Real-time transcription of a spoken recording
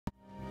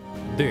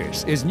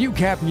This is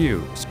Newcap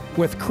News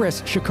with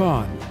Chris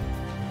Chacon.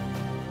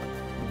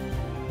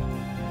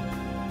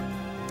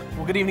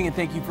 Well, good evening and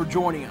thank you for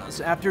joining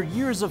us. After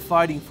years of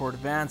fighting for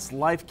advanced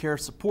life care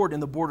support in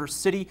the border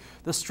city,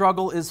 the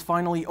struggle is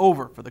finally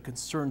over for the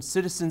Concerned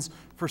Citizens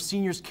for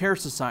Seniors Care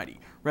Society.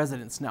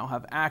 Residents now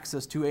have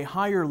access to a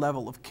higher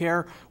level of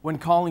care when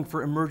calling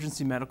for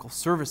emergency medical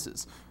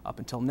services. Up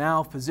until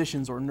now,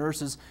 physicians or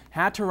nurses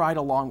had to ride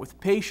along with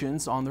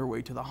patients on their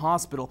way to the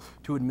hospital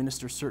to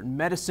administer certain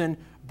medicine,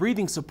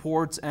 breathing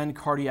supports, and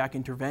cardiac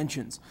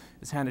interventions.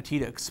 As Hannah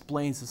Tita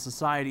explains, the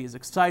society is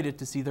excited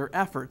to see their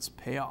efforts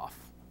pay off.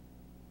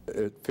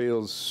 It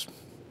feels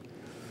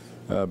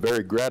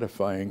very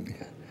gratifying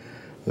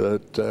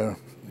that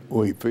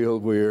we feel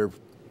we're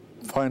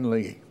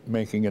finally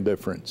making a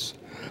difference.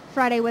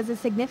 Friday was a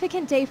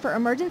significant day for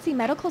emergency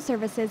medical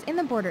services in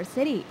the border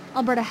city.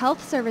 Alberta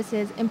Health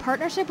Services, in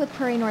partnership with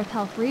Prairie North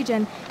Health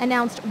Region,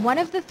 announced one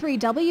of the 3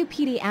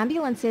 WPD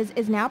ambulances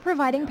is now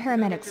providing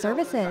paramedic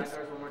services.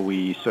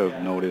 We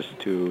serve notice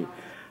to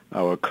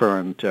our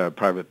current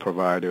private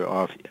provider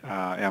of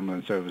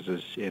ambulance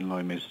services in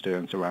Lloydminster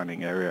and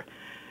surrounding area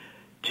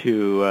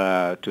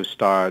to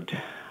start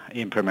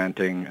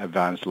implementing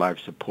advanced life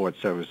support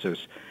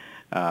services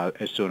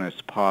as soon as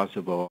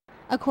possible.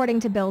 According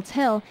to Bill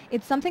Till,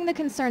 it's something the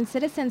Concerned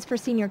Citizens for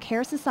Senior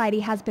Care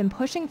Society has been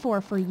pushing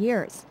for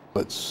years.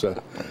 It's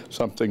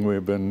something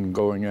we've been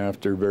going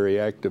after very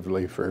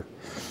actively for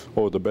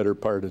the better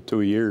part of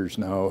 2 years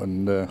now,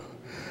 and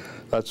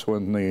that's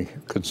when the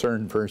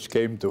concern first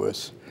came to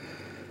us,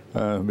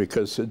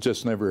 because it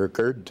just never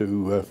occurred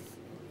to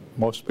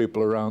most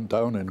people around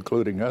town,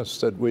 including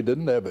us, that we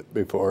didn't have it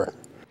before.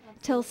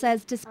 Till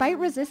says despite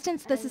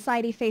resistance the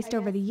society faced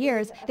over the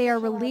years, they are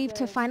relieved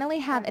to finally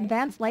have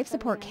advanced life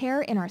support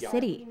care in our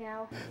city.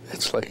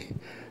 It's like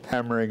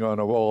hammering on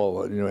a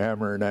wall, and you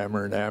hammer and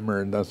hammer and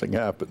hammer and nothing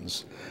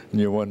happens. And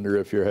you wonder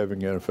if you're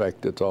having an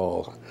effect at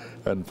all.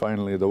 And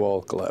finally the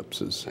wall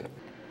collapses.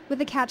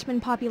 With a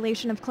catchment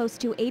population of close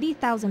to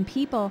 80,000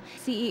 people,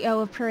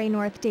 CEO of Prairie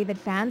North David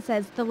Fan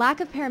says the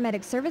lack of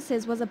paramedic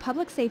services was a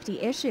public safety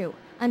issue.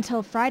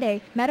 Until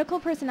Friday, medical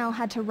personnel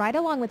had to ride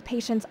along with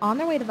patients on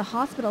their way to the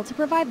hospital to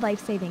provide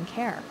life-saving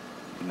care.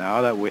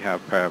 Now that we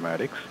have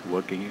paramedics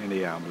working in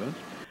the ambulance,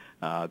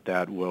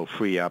 that will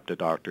free up the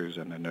doctors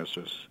and the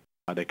nurses.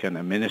 They can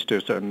administer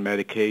certain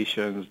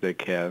medications, they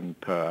can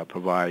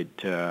provide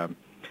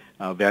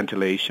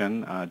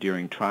ventilation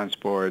during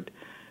transport.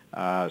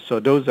 So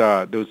those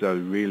are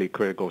really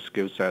critical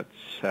skill sets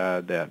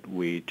that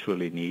we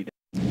truly need.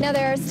 Now,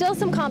 there are still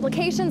some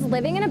complications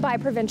living in a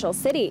bi-provincial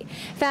city.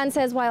 Fan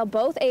says while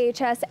both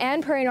AHS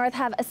and Prairie North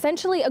have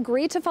essentially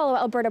agreed to follow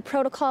Alberta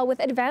protocol with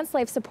advanced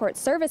life support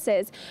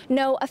services,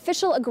 no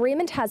official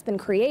agreement has been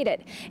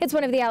created. It's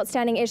one of the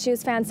outstanding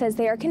issues Fan says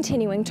they are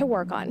continuing to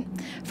work on.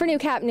 For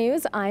Newcap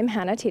News, I'm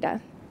Hannah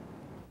Tita.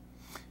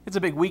 It's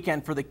a big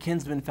weekend for the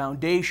Kinsman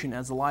Foundation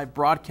as the live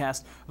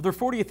broadcast of their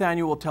 40th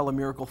annual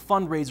Telemiracle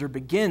fundraiser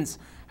begins.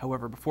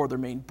 However, before their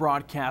main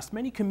broadcast,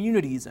 many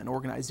communities and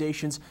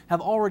organizations have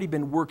already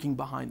been working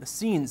behind the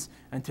scenes.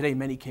 And today,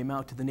 many came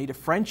out to the Native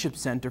Friendship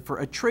Center for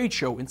a trade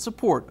show in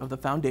support of the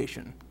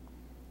foundation.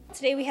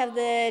 Today we have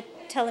the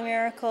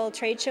Telemiracle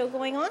trade show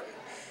going on.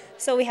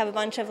 So we have a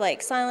bunch of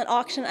silent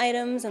auction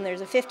items, and there's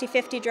a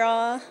 50-50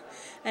 draw,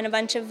 and a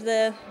bunch of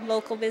the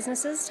local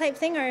businesses type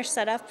thing are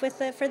set up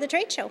for the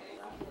trade show.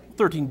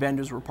 13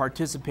 vendors were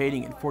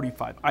participating and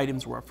 45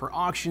 items were up for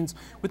auctions,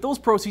 with those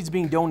proceeds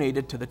being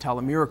donated to the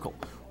Telemiracle.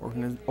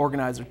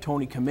 Organizer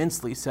Tony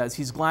Kaminsley says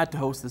he's glad to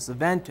host this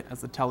event as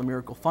the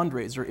Telemiracle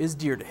fundraiser is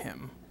dear to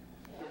him.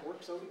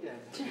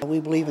 We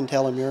believe in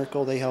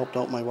Telemiracle. They helped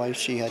out my wife.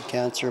 She had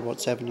cancer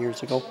about 7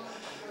 years ago.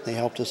 They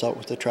helped us out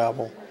with the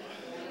travel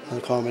and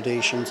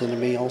accommodations and the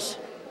meals,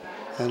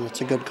 and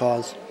it's a good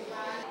cause.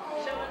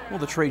 Well,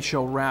 the trade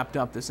show wrapped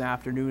up this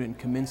afternoon, and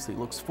Kaminsley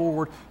looks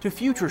forward to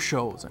future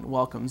shows and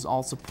welcomes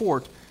all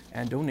support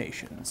and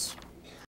donations.